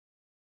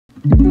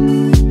G'day,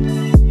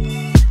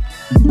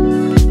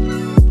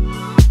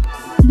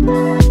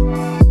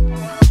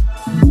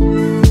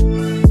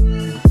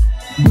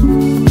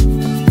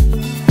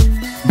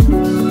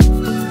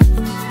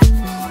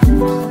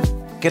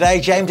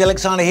 James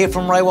Alexander here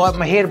from Ray White.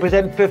 I'm here to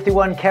present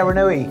 51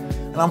 Kaurinui,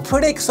 and I'm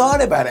pretty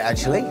excited about it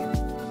actually.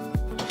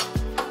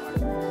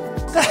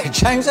 Hey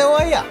James, how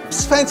are you?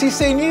 It's fancy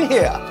seeing you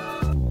here.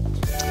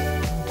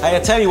 Hey,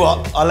 I tell you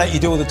what, I'll let you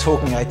do all the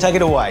talking, eh? Take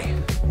it away.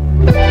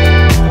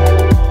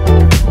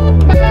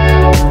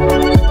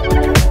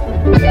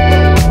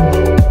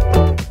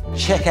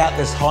 Check out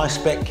this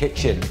high-spec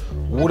kitchen.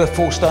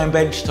 Waterfall stone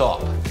bench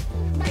top.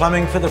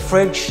 Plumbing for the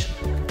fridge.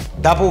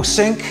 Double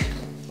sink.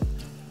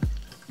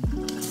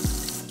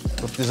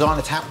 With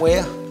designer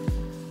tapware,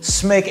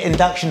 Smeg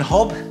induction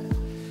hob,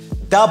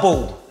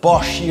 double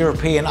Bosch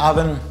European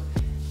oven,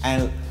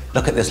 and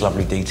look at this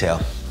lovely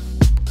detail.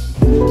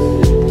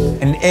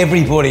 And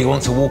everybody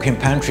wants a walk-in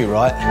pantry,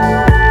 right?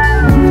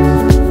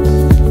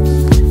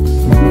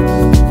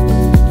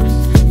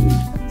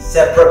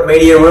 Separate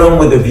media room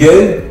with a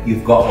view,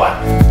 you've got one.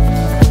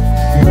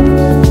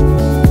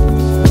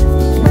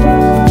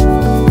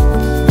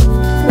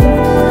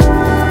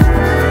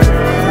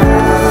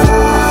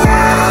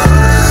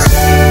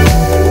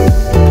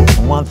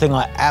 One thing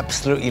I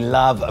absolutely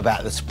love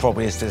about this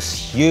property is this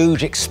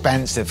huge,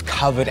 expansive,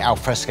 covered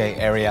alfresco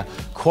area.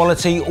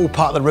 Quality, all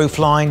part of the roof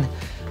line.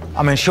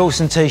 I'm in shorts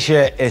and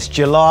t-shirt, it's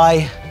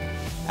July,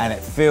 and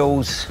it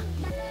feels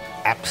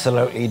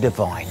absolutely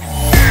divine.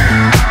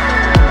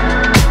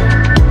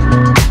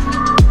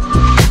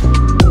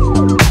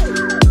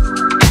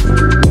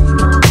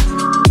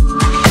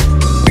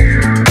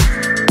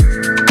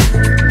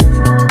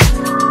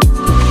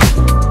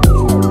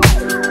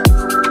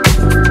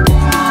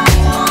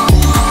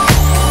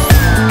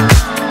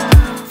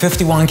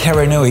 51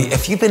 Kaurinui,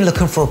 if you've been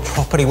looking for a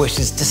property which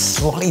is just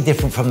slightly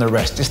different from the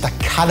rest, just a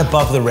cut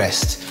above the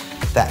rest,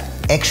 that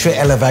extra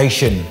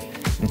elevation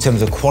in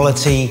terms of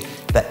quality,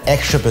 that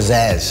extra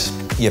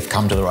pizzazz, you've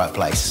come to the right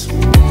place.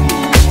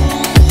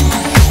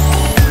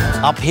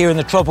 Up here in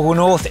the tropical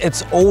north,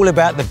 it's all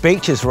about the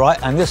beaches, right?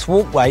 And this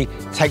walkway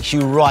takes you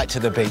right to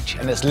the beach,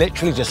 and it's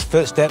literally just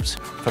footsteps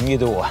from your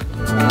door.